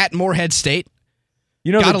are at Morehead State.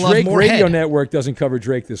 You know, the Drake Radio Network doesn't cover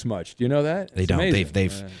Drake this much. Do you know that? They don't.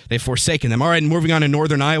 They've forsaken them. All right, moving on to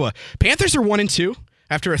Northern Iowa. Panthers are 1-2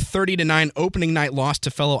 after a 30-9 opening night loss to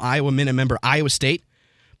fellow Iowa Minute member Iowa State.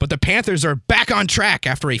 But the Panthers are back on track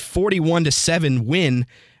after a 41-7 win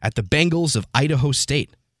at the Bengals of Idaho State.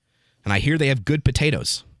 And I hear they have good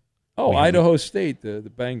potatoes. Oh, Idaho State, the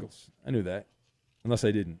Bengals. I knew that, unless I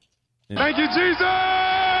didn't. Yeah. Thank you,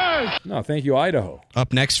 Jesus! No, thank you, Idaho.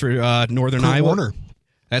 Up next for Northern Kurt Iowa. Warner.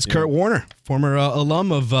 That's Kurt Warner, former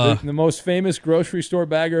alum of... the most famous grocery store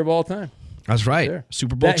bagger of all time. That's right. There.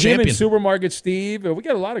 Super Bowl champion. Him and Supermarket Steve. We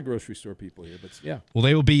got a lot of grocery store people here, but yeah. Well,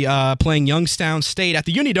 they will be playing Youngstown State at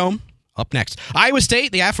the Unidome. Up next, Iowa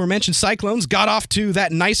State, the aforementioned Cyclones, got off to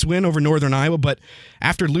that nice win over Northern Iowa, but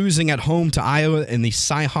after losing at home to Iowa in the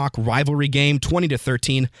Cy-Hawk rivalry game,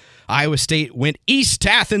 20-13, Iowa State went east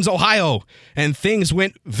to Athens, Ohio, and things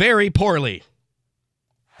went very poorly.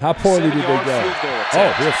 How poorly did they go?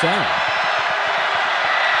 Oh, real sound.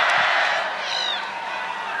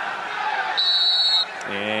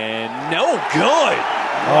 And no good.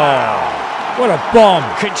 Oh. What a bum.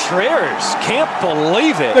 Contreras can't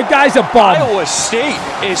believe it. The guy's a bum. Iowa State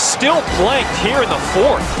is still blanked here in the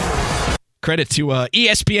fourth. Credit to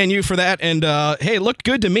ESPNU for that. And, hey, it looked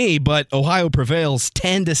good to me, but Ohio prevails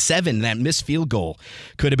 10-7. That missed field goal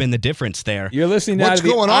could have been the difference there. You're listening now to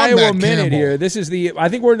the Iowa Minute here. This is I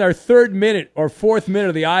think we're in our third minute or fourth minute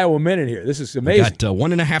of the Iowa Minute here. This is amazing. We got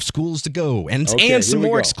 1.5 schools to go and some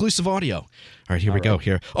more exclusive audio. All right, here we go.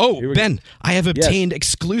 Oh, Ben, I have obtained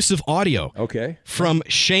exclusive audio from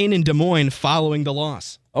Shane in Des Moines following the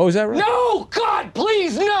loss. Oh, is that right? No! God,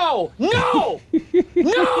 please, no! No!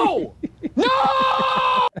 No!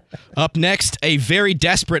 No! Up next, a very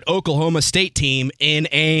desperate Oklahoma State team in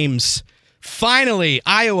Ames. Finally,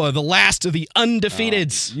 Iowa, the last of the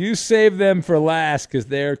undefeateds. You save them for last because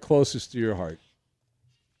they're closest to your heart.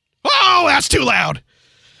 Oh, that's too loud.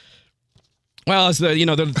 Well, it's they're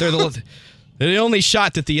the only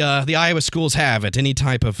shot that the Iowa schools have at any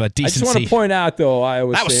type of decency. I just want to point out, though,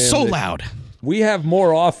 Iowa. That was so loud. We have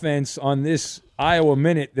more offense on this Iowa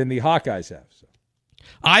Minute than the Hawkeyes have. So.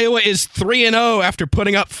 Iowa is 3-0 after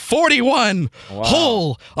putting up 41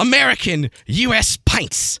 whole American U.S.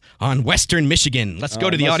 pints on Western Michigan. Let's go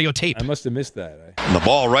to the audio tape. I must have missed that. The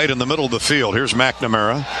ball right in the middle of the field. Here's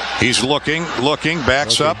McNamara. He's looking,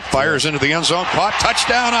 backs up, fires into the end zone. Caught,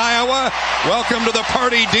 touchdown, Iowa. Welcome to the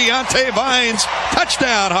party, Deontay Vines.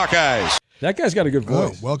 Touchdown, Hawkeyes. That guy's got a good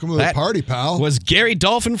voice. Welcome to the party, pal. Was Gary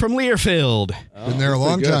Dolphin from Learfield. Been there a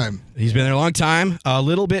long time. He's been there a long time. A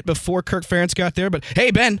little bit before Kirk Ferentz got there. But hey,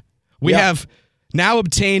 Ben, we have now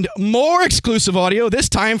obtained more exclusive audio, this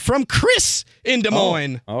time from Chris in Des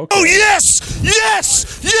Moines. Oh, yes!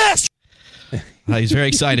 Yes! Yes! He's very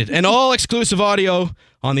excited. And all exclusive audio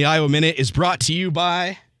on the Iowa Minute is brought to you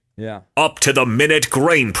by... Up to the Minute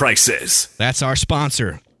grain prices. That's our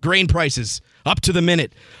sponsor. Grain prices. Up to the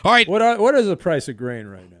minute. All right. What is the price of grain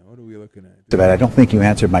right now? What are we looking at? I don't think you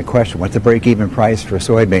answered my question. What's the break-even price for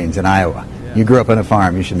soybeans in Iowa? Yeah. You grew up on a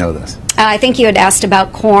farm. You should know this. I think you had asked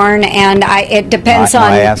about corn, and it depends on...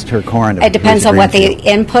 I asked her corn. It depends on what the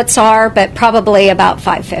inputs are, but probably about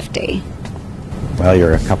 $5.50. Well,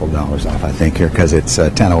 you're a couple dollars off, I think, here, because it's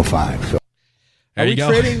 $10.05. So. Are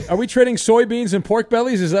we trading soybeans and pork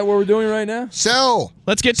bellies? Is that what we're doing right now? Sell.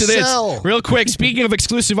 Let's get to this real quick. Speaking of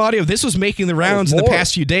exclusive audio, this was making the rounds in the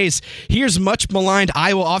past few days. Here's much maligned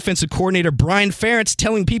Iowa offensive coordinator Brian Ferentz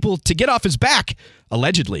telling people to get off his back,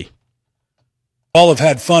 allegedly. All have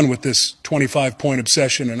had fun with this 25-point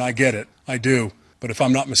obsession, and I get it. I do. But if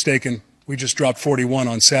I'm not mistaken, we just dropped 41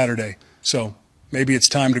 on Saturday. So maybe it's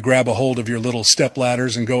time to grab a hold of your little step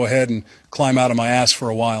ladders and go ahead and climb out of my ass for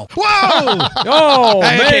a while. Whoa! Oh,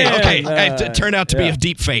 man! Okay. It turned out to be a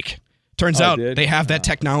deep fake. Turns out they have that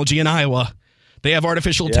technology in Iowa. They have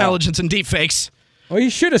artificial intelligence and deep fakes. Well, he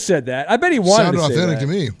should have said that. I bet he wanted to say that. Sounded authentic to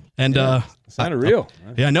me. And sounded real.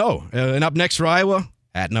 Yeah, I know. And up next for Iowa,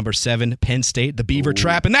 at number 7, Penn State, the Beaver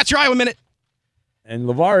Trap. And that's your Iowa Minute. And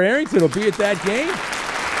LeVar Arrington will be at that game.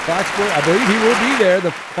 Foxborough, I believe he will be there.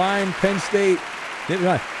 The fine Penn State.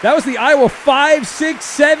 That was the Iowa 5, 6,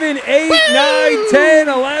 7, 8, 9, 10,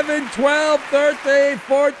 11, 12, 13,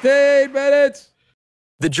 14 minutes.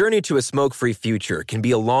 The journey to a smoke-free future can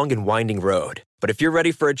be a long and winding road. But if you're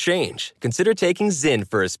ready for a change, consider taking Zyn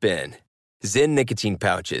for a spin. Zyn nicotine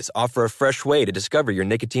pouches offer a fresh way to discover your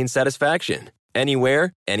nicotine satisfaction.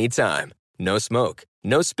 Anywhere, anytime. No smoke,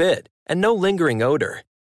 no spit, and no lingering odor.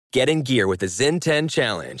 Get in gear with the Zyn 10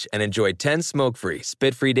 Challenge and enjoy 10 smoke-free,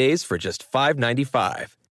 spit-free days for just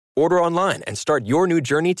 $5.95. Order online and start your new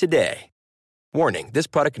journey today. Warning, this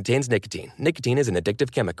product contains nicotine. Nicotine is an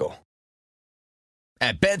addictive chemical.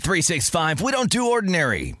 At Bet365, we don't do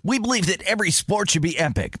ordinary. We believe that every sport should be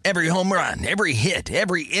epic. Every home run, every hit,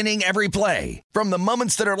 every inning, every play. From the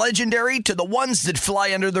moments that are legendary to the ones that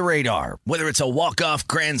fly under the radar. Whether it's a walk-off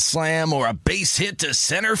grand slam or a base hit to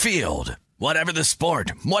center field. Whatever the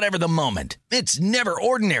sport, whatever the moment, it's never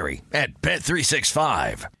ordinary at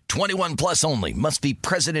Bet365. 21 plus only. Must be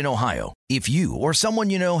present in Ohio. If you or someone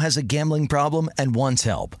you know has a gambling problem and wants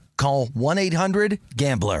help, call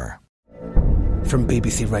 1-800-GAMBLER. From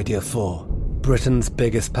BBC Radio 4, Britain's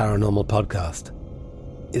biggest paranormal podcast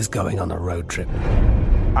is going on a road trip.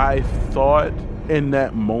 I thought in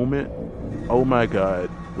that moment, oh my God,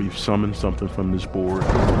 we've summoned something from this board.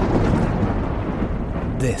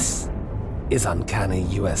 This is Uncanny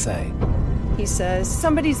USA. He says,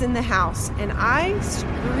 somebody's in the house, and I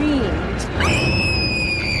screamed.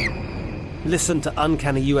 Listen to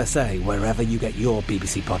Uncanny USA wherever you get your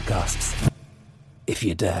BBC podcasts, if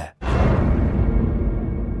you dare.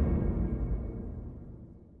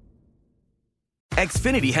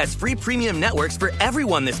 Xfinity has free premium networks for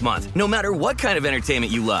everyone this month, no matter what kind of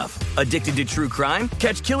entertainment you love. Addicted to true crime?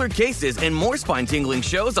 Catch killer cases and more spine-tingling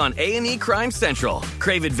shows on A&E Crime Central.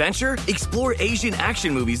 Crave adventure? Explore Asian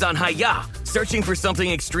action movies on Hi-Ya. Searching for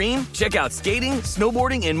something extreme? Check out skating,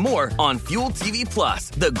 snowboarding, and more on Fuel TV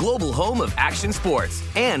Plus, the global home of action sports.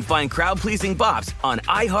 And find crowd-pleasing bops on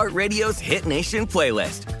iHeartRadio's Hit Nation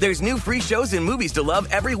playlist. There's new free shows and movies to love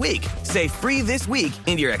every week. Say free this week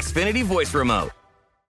in your Xfinity voice remote.